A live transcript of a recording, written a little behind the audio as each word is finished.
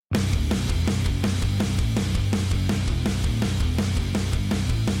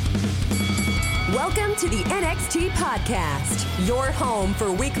to the NXT Podcast, your home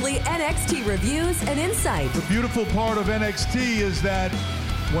for weekly NXT reviews and insight. The beautiful part of NXT is that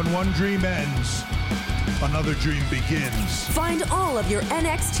when one dream ends, another dream begins. Find all of your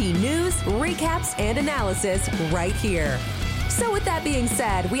NXT news, recaps, and analysis right here. So with that being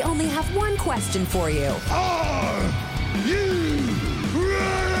said, we only have one question for you. Are you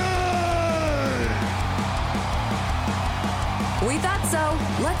ready? We thought so.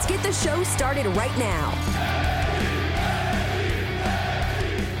 Let's get the show started right now.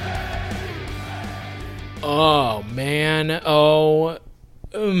 Oh, man,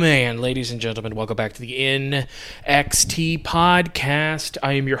 ladies and gentlemen, welcome back to the NXT Podcast.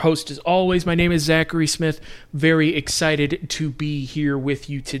 I am your host, as always. My name is Zachary Smith. Very excited to be here with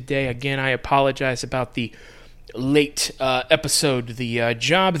you today. Again, I apologize about the late episode. The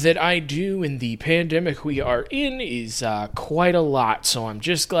job that I do in the pandemic we are in is quite a lot, so I'm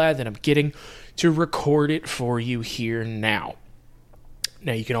just glad that I'm getting to record it for you here now.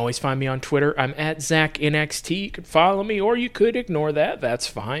 Now, you can always find me on Twitter. I'm at ZachNXT. You can follow me, or you could ignore that. That's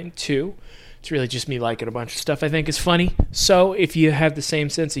fine, too. It's really just me liking a bunch of stuff I think is funny. So if you have the same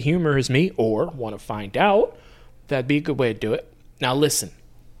sense of humor as me, or want to find out, that'd be a good way to do it. Now, listen.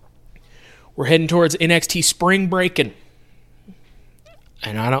 We're heading towards NXT Spring Breaking.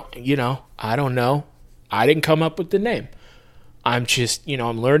 And I don't know. I didn't come up with the name. I'm just,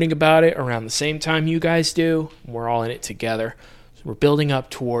 I'm learning about it around the same time you guys do. We're all in it together. We're building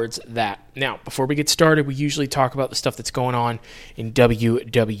up towards that. Now, before we get started, we usually talk about the stuff that's going on in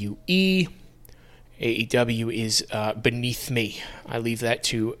WWE. AEW is beneath me. I leave that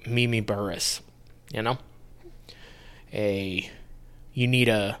to Mimi Burris. You need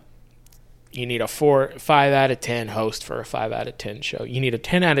a 5 out of 10 host for a 5 out of 10 show. You need a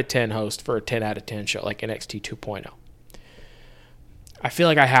 10 out of 10 host for a 10 out of 10 show, like NXT 2.0. I feel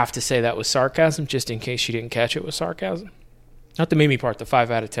like I have to say that with sarcasm, just in case you didn't catch it with sarcasm. Not the Mimi part, the 5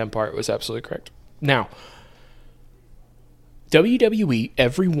 out of 10 part was absolutely correct. Now, WWE,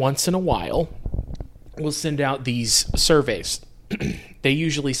 every once in a while, will send out these surveys. They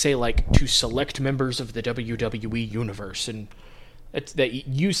usually say, to select members of the WWE universe. And that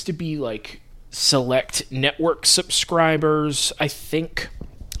used to be, select network subscribers, I think.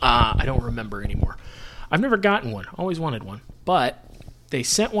 I don't remember anymore. I've never gotten one. Always wanted one. But they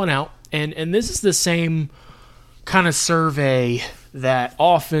sent one out, and this is the same kind of survey that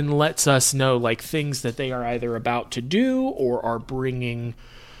often lets us know things that they are either about to do or are bringing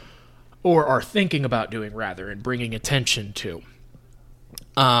or are thinking about doing rather and bringing attention to.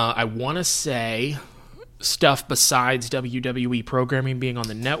 I want to say stuff besides WWE programming being on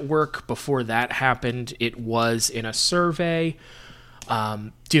the network. Before that happened, it was in a survey.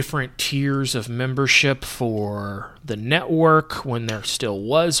 Different tiers of membership for the network when there still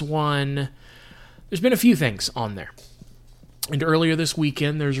was one. There's been a few things on there. And earlier this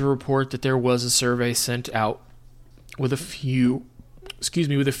weekend, there's a report that there was a survey sent out with a few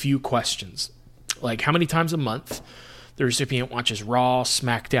questions. Like how many times a month the recipient watches Raw,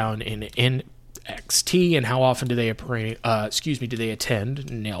 SmackDown, and NXT, and how often do they attend,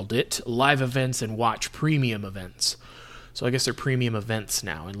 nailed it, live events and watch premium events. So I guess they're premium events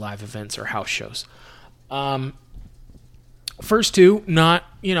now, and live events are house shows. First two,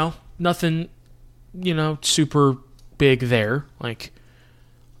 nothing super big there.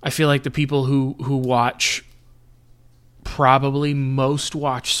 I feel like the people who watch probably most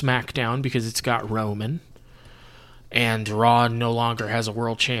watch SmackDown because it's got Roman, and Raw no longer has a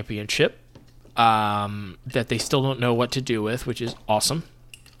world championship that they still don't know what to do with, which is awesome.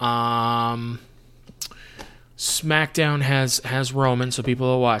 SmackDown has Roman, so people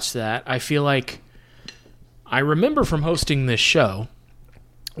will watch that. I feel like I remember from hosting this show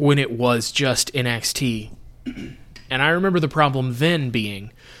when it was just NXT. And I remember the problem then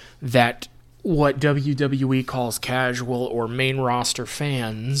being that what WWE calls casual or main roster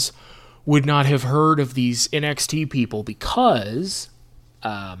fans would not have heard of these NXT people because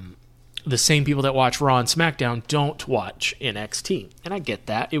the same people that watch Raw and SmackDown don't watch NXT. And I get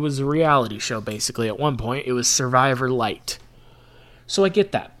that. It was a reality show, basically, at one point. It was Survivor Light. So I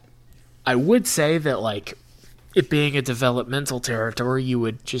get that. I would say that, it being a developmental territory, you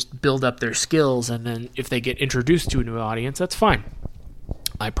would just build up their skills, and then if they get introduced to a new audience, that's fine.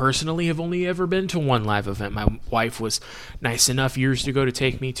 I personally have only ever been to one live event. My wife was nice enough years ago to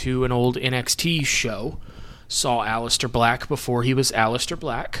take me to an old NXT show. Saw Aleister Black before he was Aleister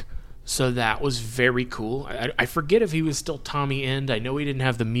Black, so that was very cool. I forget if he was still Tommy End. I know he didn't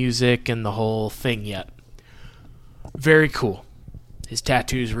have the music and the whole thing yet. Very cool. His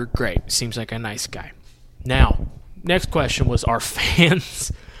tattoos were great. Seems like a nice guy. Now, next question was, are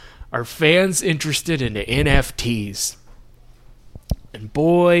fans Are fans interested in the NFTs? And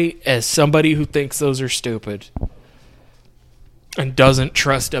boy, as somebody who thinks those are stupid and doesn't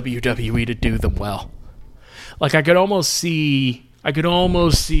trust WWE to do them well, like I could almost see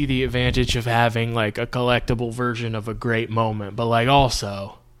the advantage of having like a collectible version of a great moment, but like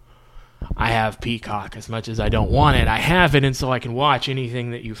also I have Peacock. As much as I don't want it, I have it, and so I can watch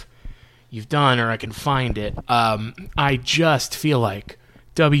anything that you've done, or I can find it. I just feel like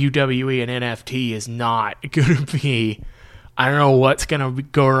WWE and NFT is not going to be, I don't know what's going to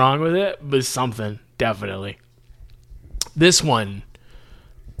go wrong with it, but something, definitely. This one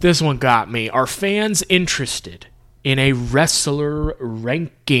got me. Are fans interested in a wrestler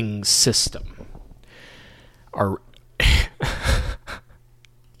ranking system? Are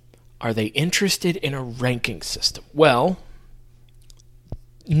they interested in a ranking system? Well,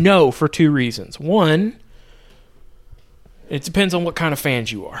 no, for two reasons. One, it depends on what kind of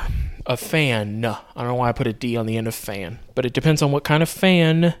fans you are. A fan, I don't know why I put a D on the end of fan, but it depends on what kind of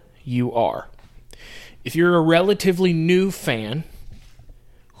fan you are. If you're a relatively new fan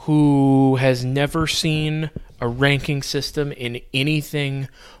who has never seen a ranking system in anything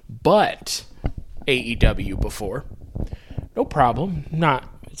but AEW before, no problem. Not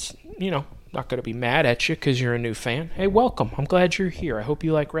going to be mad at you because you're a new fan. Hey, welcome. I'm glad you're here. I hope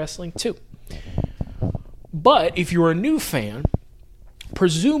you like wrestling too. But if you're a new fan,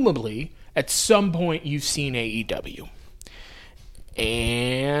 presumably at some point you've seen AEW.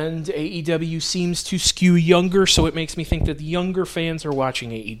 And AEW seems to skew younger, so it makes me think that the younger fans are watching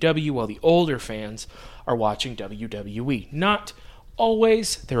AEW while the older fans are watching WWE. Not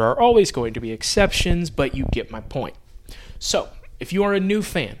always. There are always going to be exceptions, but you get my point. So, if you are a new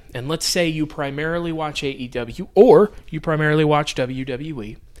fan, and let's say you primarily watch AEW or you primarily watch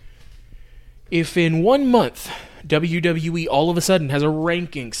WWE, if in 1 month WWE all of a sudden has a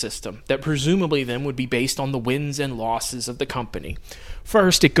ranking system that presumably then would be based on the wins and losses of the company.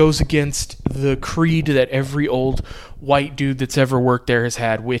 First, it goes against the creed that every old white dude that's ever worked there has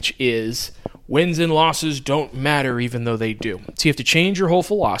had, which is wins and losses don't matter even though they do. So you have to change your whole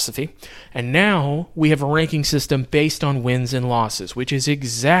philosophy, and now we have a ranking system based on wins and losses, which is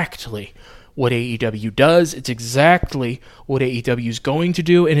exactly what AEW does. It's exactly what AEW is going to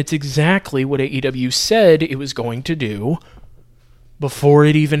do, and it's exactly what AEW said it was going to do before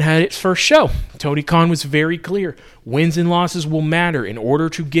it even had its first show. Tony Khan was very clear. Wins and losses will matter. In order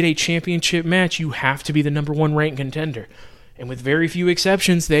to get a championship match, you have to be the number one ranked contender. And with very few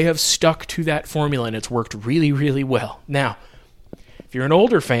exceptions, they have stuck to that formula, and it's worked really, really well. Now, if you're an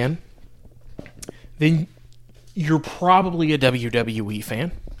older fan, then you're probably a WWE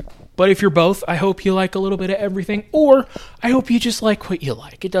fan. But if you're both, I hope you like a little bit of everything, or I hope you just like what you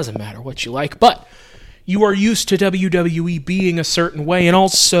like. It doesn't matter what you like, but you are used to WWE being a certain way, and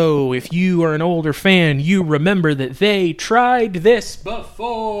also, if you are an older fan, you remember that they tried this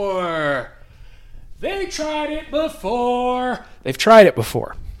before. They've tried it before.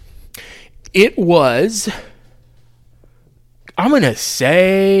 It was, I'm going to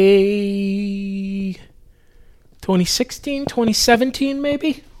say 2016, 2017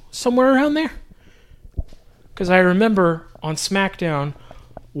 maybe? Somewhere around there. Because I remember on SmackDown,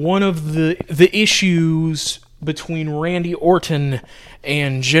 one of the issues between Randy Orton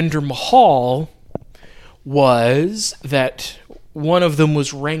and Jinder Mahal was that one of them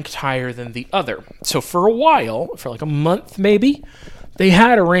was ranked higher than the other. So for a while, for like a month maybe, they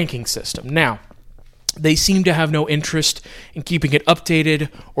had a ranking system. Now, they seem to have no interest in keeping it updated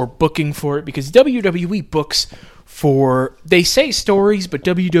or booking for it because WWE books for, they say stories, but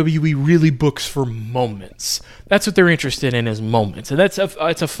WWE really books for moments. That's what they're interested in, is moments. And it's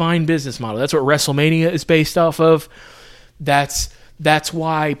a fine business model. That's what WrestleMania is based off of. That's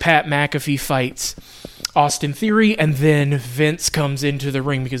why Pat McAfee fights Austin Theory, and then Vince comes into the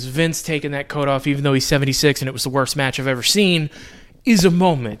ring, because Vince taking that coat off, even though he's 76 and it was the worst match I've ever seen, is a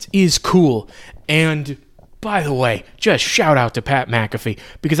moment, is cool. And by the way, just shout out to Pat McAfee,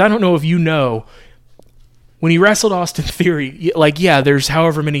 because I don't know if you know, when he wrestled Austin Theory, like, yeah, there's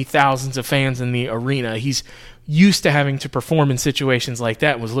however many thousands of fans in the arena. He's used to having to perform in situations like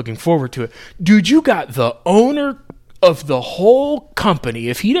that and was looking forward to it. Dude, you got the owner of the whole company.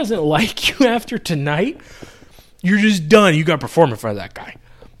 If he doesn't like you after tonight, you're just done. You got to perform in front of that guy.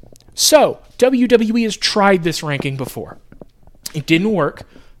 So, WWE has tried this ranking before. It didn't work.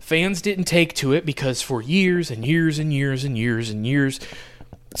 Fans didn't take to it because for years and years and years and years and years,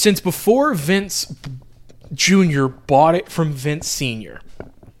 since before Vince Jr. bought it from Vince Sr.,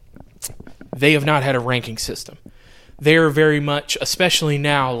 they have not had a ranking system. they're very much, especially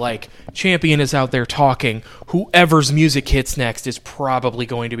now, like, Champion is out there talking. Whoever's music hits next is probably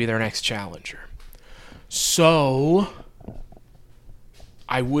going to be their next challenger. So,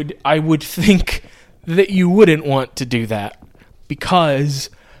 I would think that you wouldn't want to do that, because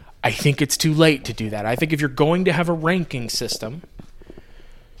I think it's too late to do that. I think if you're going to have a ranking system,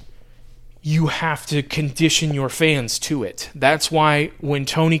 you have to condition your fans to it. That's why when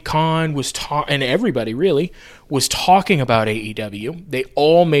Tony Khan was and everybody really was talking about AEW, they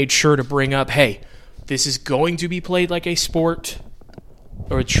all made sure to bring up, hey, this is going to be played like a sport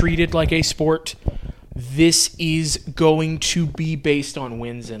or treated like a sport. This is going to be based on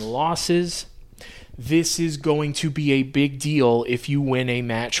wins and losses. This is going to be a big deal if you win a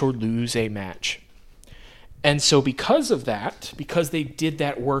match or lose a match. And so because of that, because they did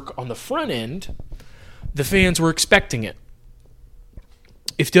that work on the front end, the fans were expecting it.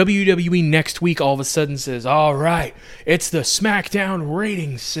 If WWE next week all of a sudden says, all right, it's the SmackDown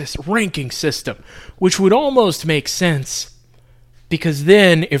ranking system, which would almost make sense, because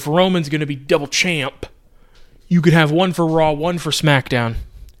then if Roman's going to be double champ, you could have one for Raw, one for SmackDown.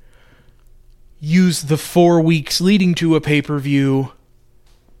 Use the 4 weeks leading to a pay-per-view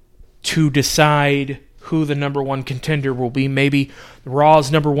to decide who the number one contender will be. Maybe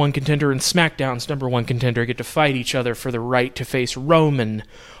Raw's number one contender and SmackDown's number one contender get to fight each other for the right to face Roman.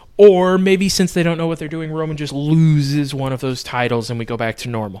 Or maybe since they don't know what they're doing, Roman just loses one of those titles and we go back to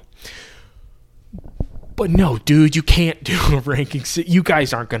normal. But no, dude, you can't do a ranking system. You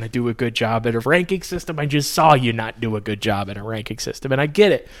guys aren't going to do a good job at a ranking system. I just saw you not do a good job at a ranking system, and I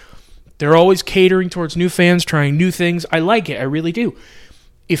get it. They're always catering towards new fans, trying new things. I like it. I really do.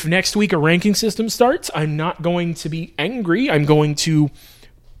 If next week a ranking system starts, I'm not going to be angry. I'm going to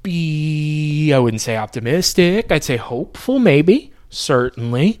be, I wouldn't say optimistic. I'd say hopeful, maybe.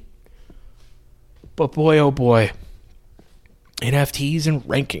 Certainly. But boy, oh boy. NFTs and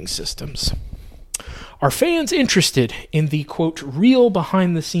ranking systems. Are fans interested in the, quote, real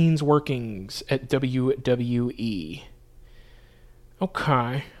behind-the-scenes workings at WWE?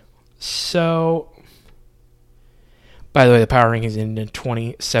 Okay. So, by the way, the Power Rankings in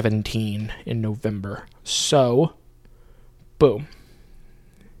 2017 in November. So, boom.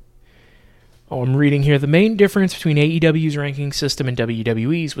 Oh, I'm reading here. The main difference between AEW's ranking system and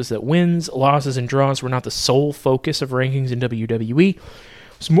WWE's was that wins, losses, and draws were not the sole focus of rankings in WWE.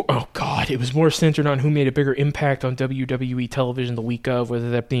 It was more centered on who made a bigger impact on WWE television the week of, whether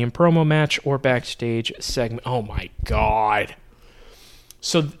that be in promo match or backstage segment. Oh my God.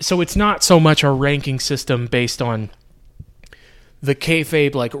 So it's not so much a ranking system based on the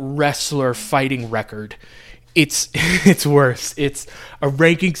kayfabe, like, wrestler fighting record. It's worse. It's a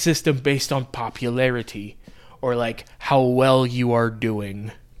ranking system based on popularity, or like how well you are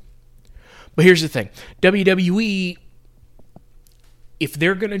doing. But here's the thing. WWE, if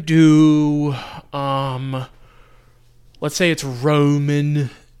they're going to do, let's say it's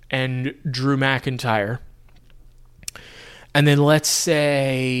Roman and Drew McIntyre, and then let's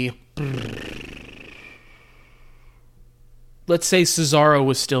say Cesaro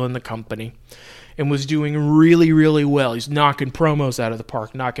was still in the company and was doing really, really well. He's knocking promos out of the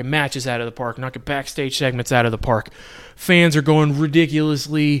park, knocking matches out of the park, knocking backstage segments out of the park. Fans are going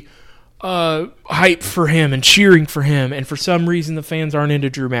ridiculously hype for him and cheering for him, and for some reason the fans aren't into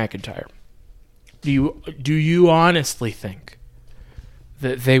Drew McIntyre. Do you honestly think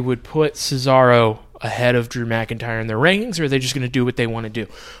that they would put Cesaro ahead of Drew McIntyre in their rankings, or are they just going to do what they want to do?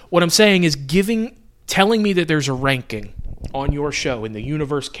 What I'm saying is telling me that there's a ranking on your show, in the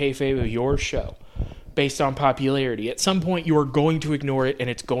universe kayfabe of your show, based on popularity. At some point you are going to ignore it, and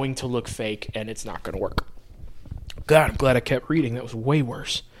it's going to look fake, and it's not going to work. God, I'm glad I kept reading. That was way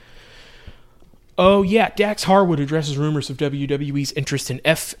worse. Oh, yeah, Dax Harwood addresses rumors of WWE's interest in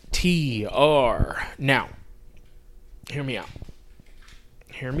FTR. Now, hear me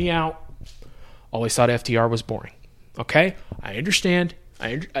out. Always thought FTR was boring. Okay? I understand.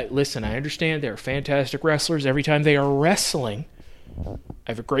 I understand they're fantastic wrestlers. Every time they are wrestling, I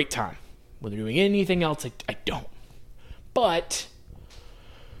have a great time. When they're doing anything else, I don't. But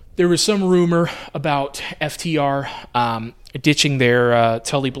there was some rumor about FTR ditching their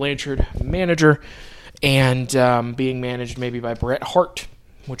Tully Blanchard manager and being managed maybe by Bret Hart,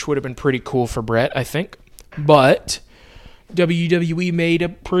 which would have been pretty cool for Bret, I think. But WWE made a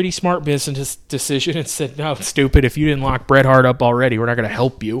pretty smart business decision and said, no, it's stupid. If you didn't lock Bret Hart up already, we're not going to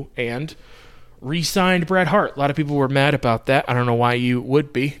help you. And re-signed Bret Hart. A lot of people were mad about that. I don't know why you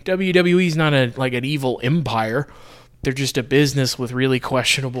would be. WWE's not like an evil empire. They're just a business with really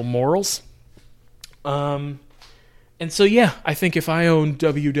questionable morals. And so, yeah, I think if I owned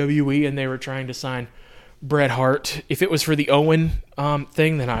WWE and they were trying to sign Bret Hart. If it was for the Owen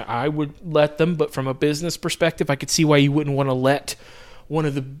thing, then I would let them. But from a business perspective, I could see why you wouldn't want to let one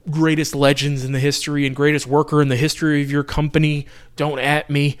of the greatest legends in the history and greatest worker in the history of your company, don't at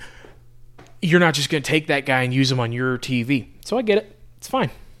me. You're not just going to take that guy and use him on your TV. So I get it. It's fine.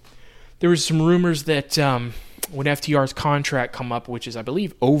 There was some rumors that when FTR's contract come up, which is, I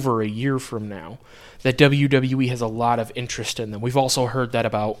believe, over a year from now, that WWE has a lot of interest in them. We've also heard that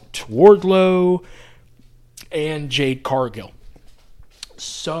about Wardlow and Jade Cargill.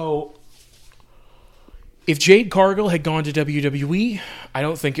 So if Jade Cargill had gone to WWE, I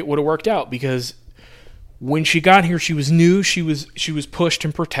don't think it would have worked out, because when she got here, she was new, she was pushed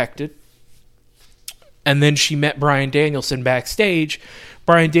and protected. And then she met Bryan Danielson backstage.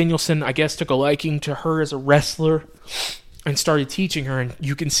 Bryan Danielson, I guess, took a liking to her as a wrestler and started teaching her, and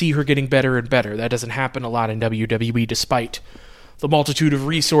you can see her getting better and better. That doesn't happen a lot in WWE, despite the multitude of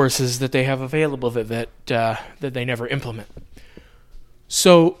resources that they have available that they never implement.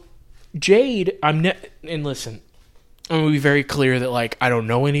 So Jade, and listen, I'm going to be very clear that, like, I don't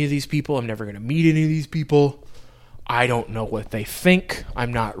know any of these people. I'm never going to meet any of these people. I don't know what they think.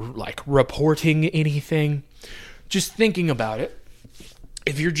 I'm not, like, reporting anything. Just thinking about it.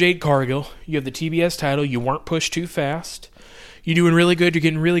 If you're Jade Cargill, you have the TBS title, you weren't pushed too fast, you're doing really good, you're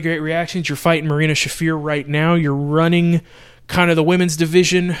getting really great reactions, you're fighting Marina Shafir right now, you're running kind of the women's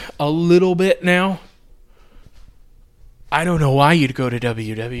division a little bit now. I don't know why you'd go to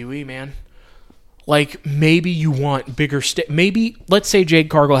WWE, man. Like, maybe you want bigger maybe, let's say Jade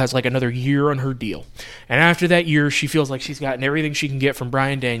Cargill has like another year on her deal. And after that year, she feels like she's gotten everything she can get from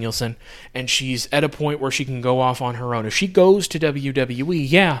Bryan Danielson, and she's at a point where she can go off on her own. If she goes to WWE,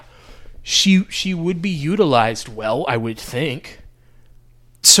 yeah, she would be utilized well, I would think.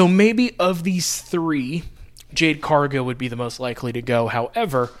 So maybe of these three, Jade Cargill would be the most likely to go.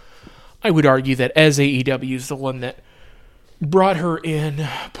 However, I would argue that as AEW is the one that brought her in,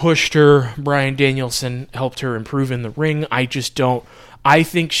 pushed her. Bryan Danielson helped her improve in the ring. I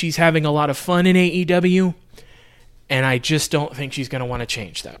think she's having a lot of fun in AEW, and I just don't think she's going to want to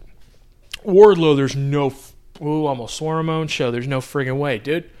change that. Wardlow, there's no... almost swore on my own show. There's no friggin' way,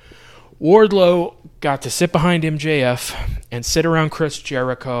 dude. Wardlow got to sit behind MJF and sit around Chris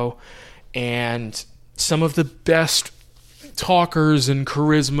Jericho and some of the best talkers and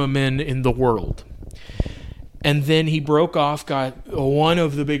charisma men in the world. And then he broke off, got one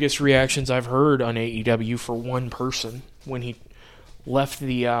of the biggest reactions I've heard on AEW for one person when he left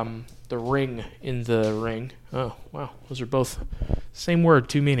the ring in the ring. Oh, wow. Those are both same word,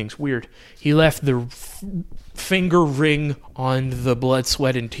 two meanings. Weird. He left the finger ring on the blood,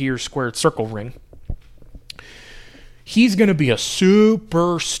 sweat, and tears squared circle ring. He's going to be a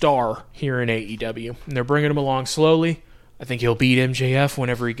superstar here in AEW. And they're bringing him along slowly. I think he'll beat MJF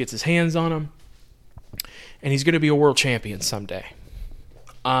whenever he gets his hands on him. And he's going to be a world champion someday.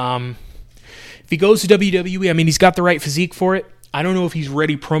 If he goes to WWE, I mean, he's got the right physique for it. I don't know if he's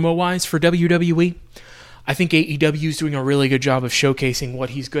ready promo-wise for WWE. I think AEW is doing a really good job of showcasing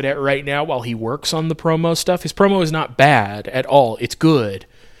what he's good at right now while he works on the promo stuff. His promo is not bad at all. It's good.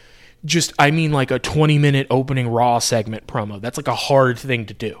 Just, I mean, like a 20-minute opening Raw segment promo. That's like a hard thing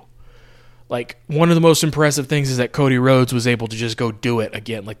to do. Like, one of the most impressive things is that Cody Rhodes was able to just go do it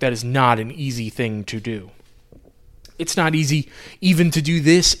again. Like, that is not an easy thing to do. It's not easy even to do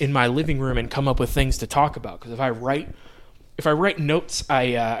this in my living room and come up with things to talk about. Because if I write notes,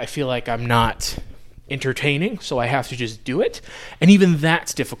 I feel like I'm not entertaining, so I have to just do it. And even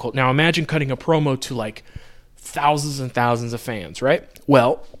that's difficult. Now, imagine cutting a promo to, like, thousands and thousands of fans, right?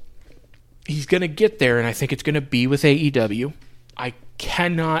 Well, he's going to get there, and I think it's going to be with AEW. I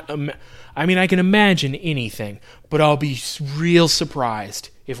can imagine anything, but I'll be real surprised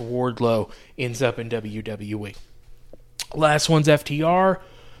if Wardlow ends up in WWE. Last one's FTR.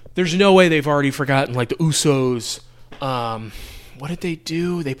 There's no way they've already forgotten, like, the Usos. What did they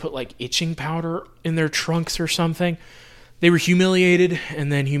do? They put, like, itching powder in their trunks or something. They were humiliated,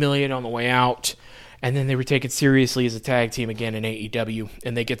 and then humiliated on the way out. And then they were taken seriously as a tag team again in AEW.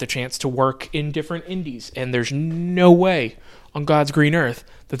 And they get the chance to work in different indies. And there's no way on God's green earth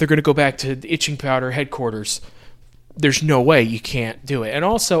that they're going to go back to the itching powder headquarters. There's no way you can't do it. And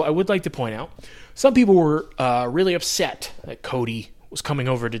also, I would like to point out, some people were really upset that Cody was coming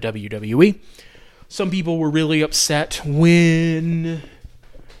over to WWE. Some people were really upset when,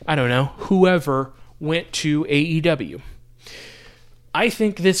 I don't know, whoever went to AEW. I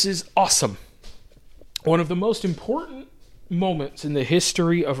think this is awesome. One of the most important moments in the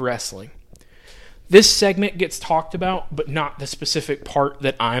history of wrestling. This segment gets talked about, but not the specific part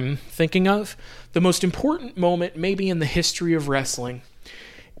that I'm thinking of. The most important moment, maybe in the history of wrestling,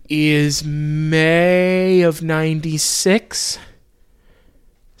 is May of 96.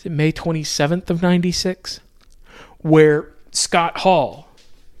 Is it May 27th of 96? Where Scott Hall,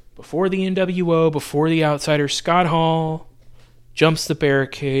 before the NWO, before the Outsiders, Scott Hall jumps the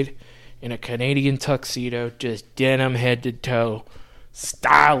barricade in a Canadian tuxedo, just denim head to toe,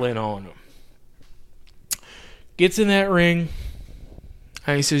 styling on him. Gets in that ring,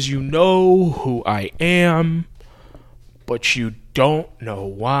 and he says, "You know who I am, but you don't know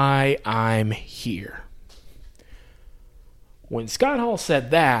why I'm here." When Scott Hall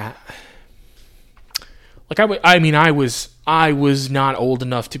said that, like I was not old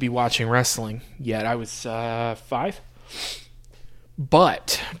enough to be watching wrestling yet. I was 5.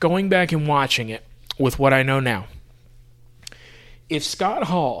 But going back and watching it with what I know now, if Scott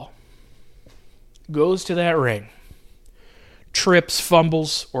Hall goes to that ring, trips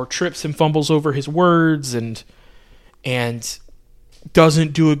and fumbles over his words and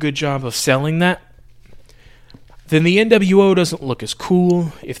doesn't do a good job of selling that, then the NWO doesn't look as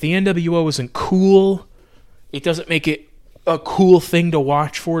cool. If the NWO isn't cool, it doesn't make it a cool thing to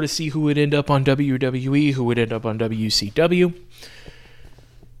watch for, to see who would end up on WWE, who would end up on WCW.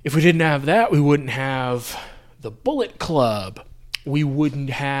 If we didn't have that, we wouldn't have the Bullet Club. We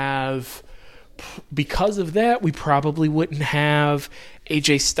wouldn't have, because of that, we probably wouldn't have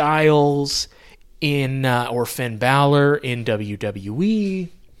AJ Styles or Finn Balor in WWE.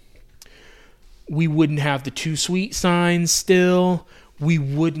 We wouldn't have the Too Sweet signs still. We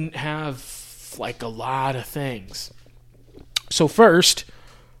wouldn't have, like, a lot of things. So first,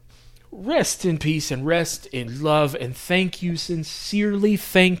 rest in peace and rest in love, and sincerely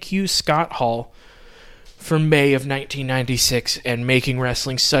thank you, Scott Hall, for May of 1996 and making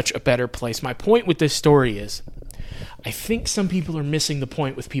wrestling such a better place. My point with this story is, I think some people are missing the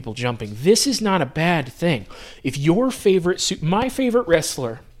point with people jumping. This is not a bad thing. If my favorite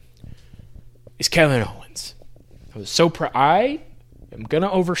wrestler is Kevin Owens. I was so proud. I am going to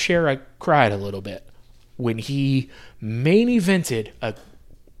overshare. I cried a little bit when he main evented a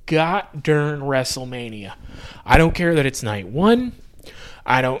god-darn WrestleMania. I don't care that it's night 1.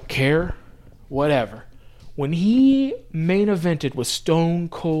 I don't care. Whatever. When he main evented with Stone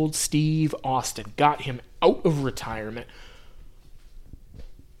Cold Steve Austin, got him out of retirement,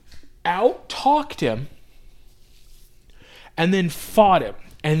 out-talked him, and then fought him,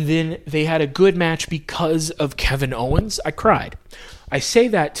 and then they had a good match because of Kevin Owens, I cried. I say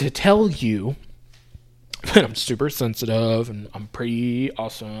that to tell you that I'm super sensitive and I'm pretty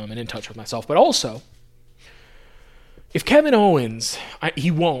awesome and in touch with myself. But also, if Kevin Owens,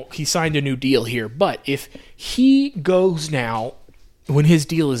 he signed a new deal here, but if he goes now, when his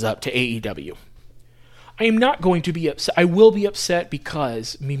deal is up to AEW, I am not going to be upset. I will be upset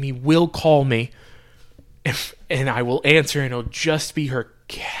because Mimi will call me and I will answer, and it'll just be her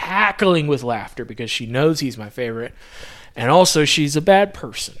cackling with laughter because she knows he's my favorite. And also, she's a bad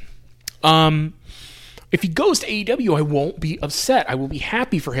person. If he goes to AEW, I won't be upset. I will be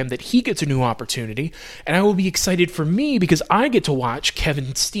happy for him that he gets a new opportunity, and I will be excited for me because I get to watch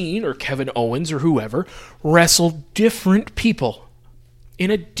Kevin Steen or Kevin Owens or whoever wrestle different people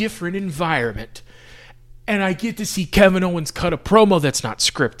in a different environment. And I get to see Kevin Owens cut a promo that's not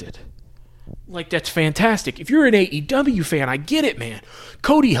scripted. Like, that's fantastic. If you're an AEW fan, I get it, man.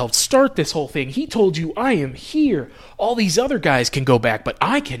 Cody helped start this whole thing. He told you, I am here. All these other guys can go back, but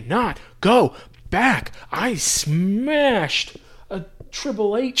I cannot go back. I smashed a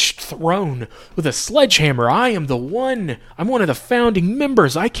Triple H throne with a sledgehammer. I am the one. I'm one of the founding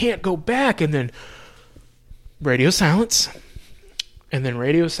members. I can't go back. And then radio silence. And then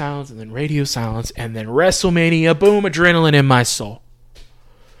radio silence. And then radio silence. And then WrestleMania. Boom, adrenaline in my soul.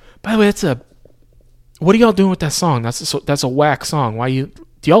 By the way, what are y'all doing with that song? That's a whack song.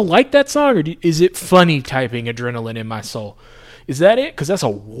 Do y'all like that song, or is it funny typing adrenaline in my soul? Is that it? Because that's a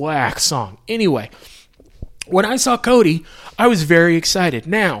whack song. Anyway, when I saw Cody, I was very excited.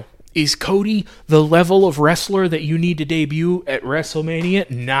 Now, is Cody the level of wrestler that you need to debut at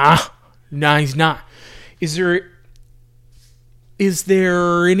WrestleMania? Nah, he's not. Is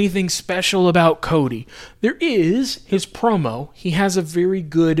there anything special about Cody? There is his promo. He has a very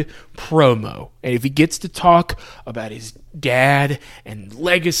good promo. And if he gets to talk about his dad and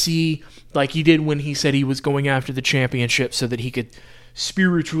legacy, like he did when he said he was going after the championship so that he could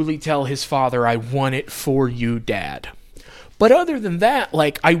spiritually tell his father, I won it for you, Dad. But other than that,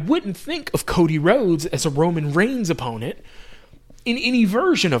 like, I wouldn't think of Cody Rhodes as a Roman Reigns opponent in any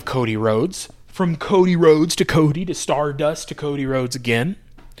version of Cody Rhodes. From Cody Rhodes to Cody to Stardust to Cody Rhodes again.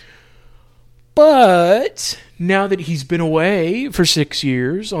 But now that he's been away for 6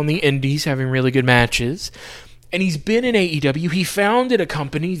 years on the indies having really good matches, And he's been in AEW. He founded a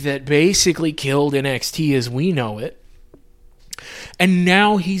company that basically killed NXT as we know it. And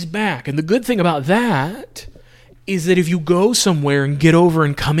now he's back. And the good thing about that is that if you go somewhere and get over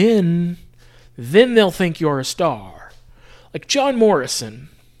and come in, then they'll think you're a star. Like John Morrison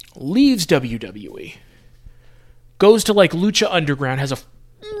leaves WWE, goes to like Lucha Underground, has a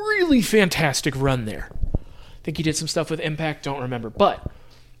really fantastic run there. I think he did some stuff with Impact, don't remember. But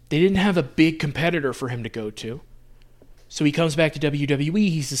they didn't have a big competitor for him to go to. So he comes back to WWE,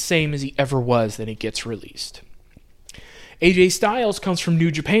 he's the same as he ever was, then he gets released. AJ Styles comes from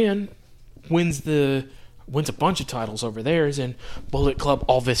New Japan, wins a bunch of titles over there, is in Bullet Club,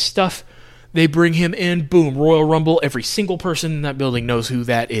 all this stuff. They bring him in, boom, Royal Rumble. Every single person in that building knows who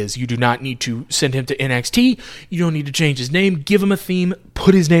that is. You do not need to send him to NXT. You don't need to change his name. Give him a theme.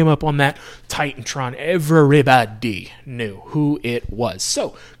 Put his name up on that Titantron. Everybody knew who it was.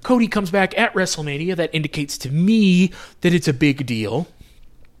 So, Cody comes back at WrestleMania. That indicates to me that it's a big deal.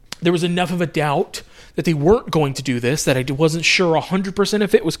 There was enough of a doubt that they weren't going to do this, that I wasn't sure 100%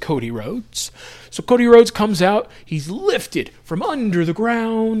 if it was Cody Rhodes. So Cody Rhodes comes out. He's lifted from under the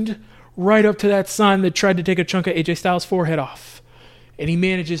ground right up to that sign that tried to take a chunk of AJ Styles' forehead off. And he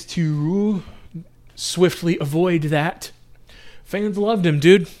manages to swiftly avoid that. Fans loved him,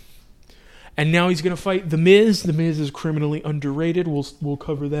 dude. And now he's going to fight The Miz. The Miz is criminally underrated. We'll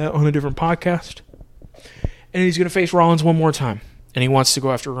cover that on a different podcast. And he's going to face Rollins one more time. And he wants to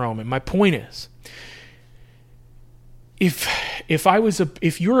go after Roman. My point is, if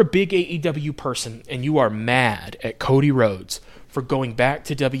you're a big AEW person and you are mad at Cody Rhodes for going back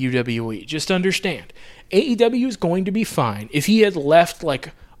to WWE, just understand, AEW is going to be fine. If he had left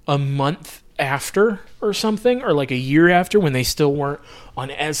like a month after or something, or like a year after when they still weren't on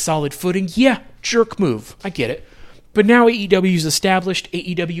as solid footing, yeah, jerk move. I get it. But now AEW is established.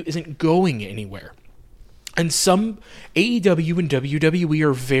 AEW isn't going anywhere. And some AEW and WWE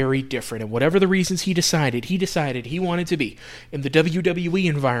are very different. And whatever the reasons he decided he wanted to be in the WWE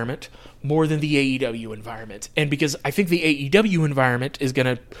environment more than the AEW environment. And because I think the AEW environment is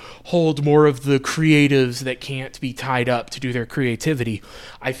going to hold more of the creatives that can't be tied up to do their creativity,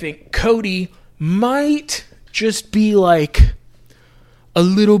 I think Cody might just be like a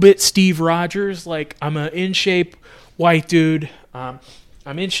little bit Steve Rogers. Like, I'm an in-shape white dude. I'm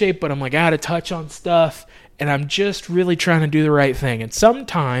in shape, but I'm like out of touch on stuff. And I'm just really trying to do the right thing. And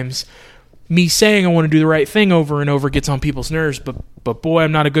sometimes me saying I want to do the right thing over and over gets on people's nerves. But boy,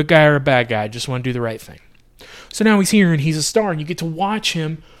 I'm not a good guy or a bad guy. I just want to do the right thing. So now he's here and he's a star. And you get to watch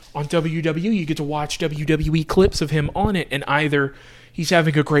him on WWE. You get to watch WWE clips of him on it. And either he's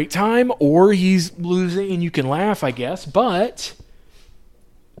having a great time or he's losing and you can laugh, I guess. But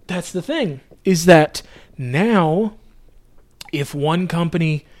that's the thing, is that now if one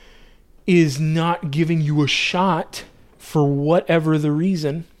company is not giving you a shot for whatever the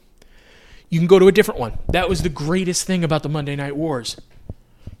reason, you can go to a different one. That was the greatest thing about the Monday Night Wars.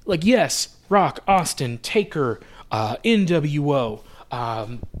 Like, yes, Rock, Austin, Taker, NWO,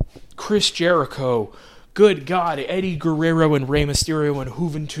 Chris Jericho, good God, Eddie Guerrero and Rey Mysterio and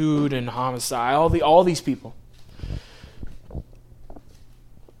Juventud and Homicide, all these people.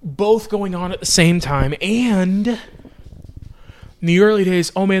 Both going on at the same time, and in the early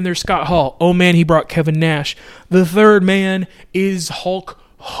days, oh man, there's Scott Hall. Oh man, he brought Kevin Nash. The third man is Hulk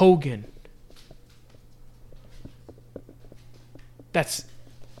Hogan. That's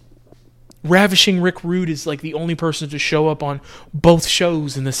Ravishing Rick Rude is like the only person to show up on both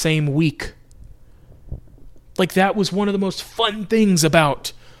shows in the same week. Like, that was one of the most fun things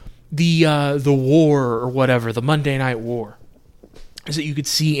about the war or whatever, the Monday Night War, is that you could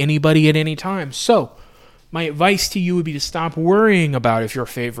see anybody at any time. So my advice to you would be to stop worrying about if your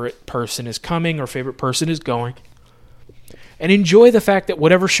favorite person is coming or favorite person is going. And enjoy the fact that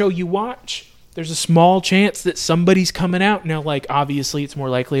whatever show you watch, there's a small chance that somebody's coming out. Now, like, obviously, it's more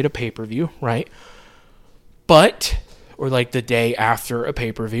likely at a pay-per-view, right? But, or like the day after a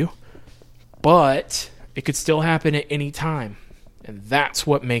pay-per-view. But it could still happen at any time. And that's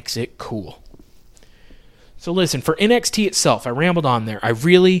what makes it cool. So listen, for NXT itself, I rambled on there. I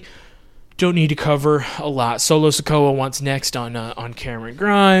really don't need to cover a lot. Solo Sikoa wants next on Cameron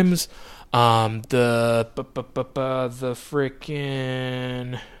Grimes. The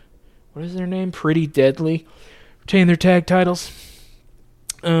frickin', what is their name? Pretty Deadly retain their tag titles.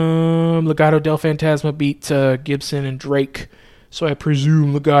 Legado del Fantasma beat Gibson and Drake, so I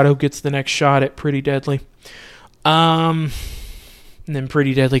presume Legado gets the next shot at Pretty Deadly. And then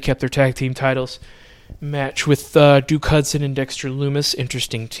Pretty Deadly kept their tag team titles. Match with Duke Hudson and Dexter Lumis.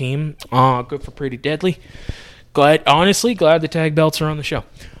 Interesting team. Good for Pretty Deadly. Glad the tag belts are on the show.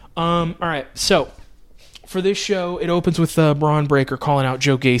 All right, so for this show, it opens with Braun Breaker calling out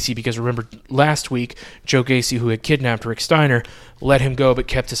Joe Gacy because remember last week, Joe Gacy, who had kidnapped Rick Steiner, let him go but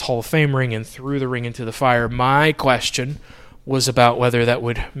kept his Hall of Fame ring and threw the ring into the fire. My question was about whether that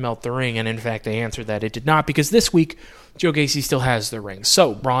would melt the ring, and in fact, they answered that it did not because this week, Joe Gacy still has the ring.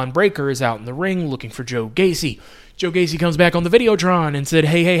 So, Braun Breaker is out in the ring looking for Joe Gacy. Joe Gacy comes back on the Videotron and said,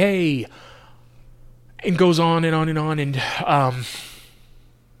 hey, and goes on and on and on, and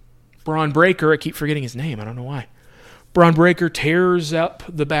Braun Breaker, I keep forgetting his name, I don't know why. Braun Breaker tears up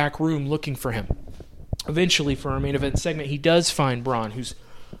the back room looking for him. Eventually, for our main event segment, he does find Braun, who's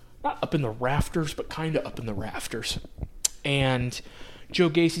not up in the rafters, but kind of up in the rafters. And Joe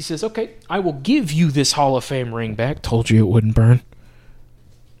Gacy says, okay, I will give you this Hall of Fame ring back. Told you it wouldn't burn.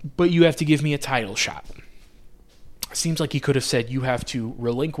 But you have to give me a title shot. Seems like he could have said, you have to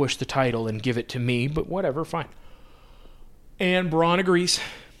relinquish the title and give it to me, but whatever, fine. And Braun agrees.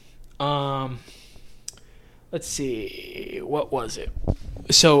 Let's see, what was it?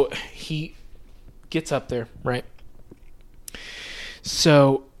 So he gets up there, right?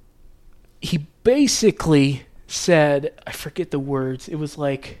 So he basically said, I forget the words, it was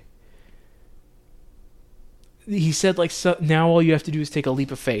like, he said like, so now all you have to do is take a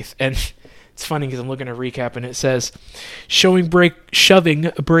leap of faith. And it's funny because I'm looking at a recap and it says, shoving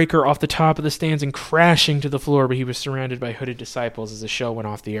Breaker off the top of the stands and crashing to the floor, but he was surrounded by hooded disciples as the show went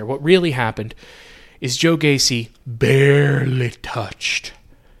off the air. What really happened is Joe Gacy barely touched,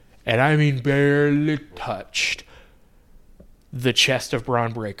 and I mean barely touched, the chest of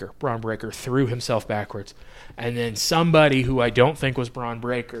Braun Breaker. Braun Breaker threw himself backwards, and then somebody who I don't think was Braun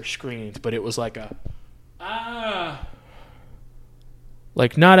Breaker screamed, but it was like a,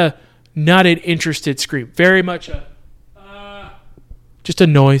 like not an interested scream, very much a, just a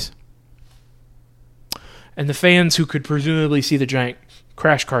noise. And the fans who could presumably see the giant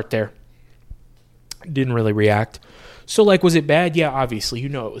crash cart there didn't really react. So, like, was it bad? Yeah, obviously, you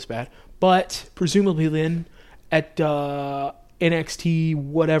know it was bad. But presumably then at NXT,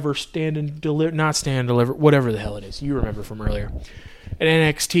 whatever, stand and deliver, not stand and deliver, whatever the hell it is, you remember from earlier. At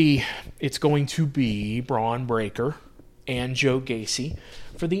NXT, it's going to be Braun Breaker and Joe Gacy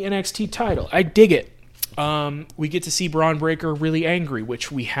for the NXT title. I dig it. We get to see Braun Breaker really angry,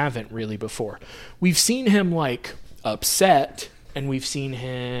 which we haven't really before. We've seen him, like, upset, and we've seen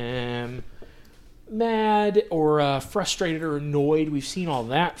him mad or frustrated or annoyed. We've seen all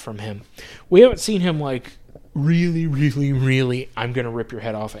that from him. We haven't seen him, like, really, really, really, I'm going to rip your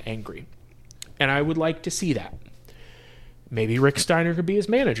head off angry. And I would like to see that. Maybe Rick Steiner could be his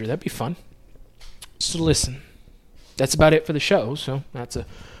manager. That'd be fun. So listen, that's about it for the show. So that's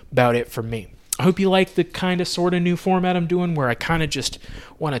about it for me. I hope you like the kind of sort of new format I'm doing where I kind of just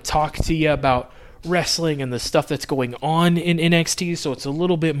want to talk to you about wrestling and the stuff that's going on in NXT. So it's a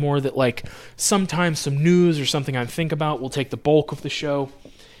little bit more that, like, sometimes some news or something I think about will take the bulk of the show.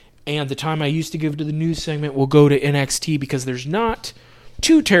 And the time I used to give to the news segment will go to NXT because there's not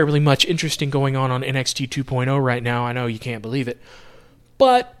too terribly much interesting going on NXT 2.0 right now. I know you can't believe it.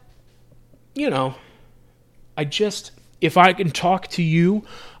 But, you know, if I can talk to you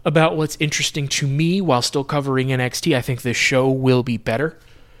about what's interesting to me while still covering NXT, I think this show will be better.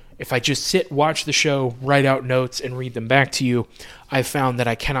 If I just sit, watch the show, write out notes, and read them back to you, I've found that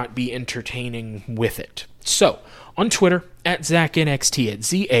I cannot be entertaining with it. So, on Twitter, at ZachNXT, at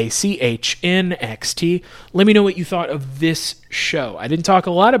ZACHNXT, let me know what you thought of this show. I didn't talk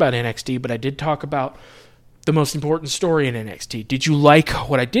a lot about NXT, but I did talk about the most important story in NXT. Did you like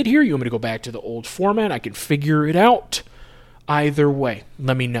what I did here? You want me to go back to the old format? I can figure it out. Either way,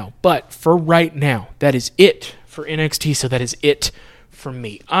 let me know. But for right now, that is it for NXT, so that is it for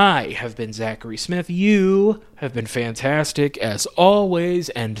me. I have been Zachary Smith. You have been fantastic as always,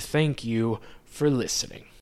 and thank you for listening.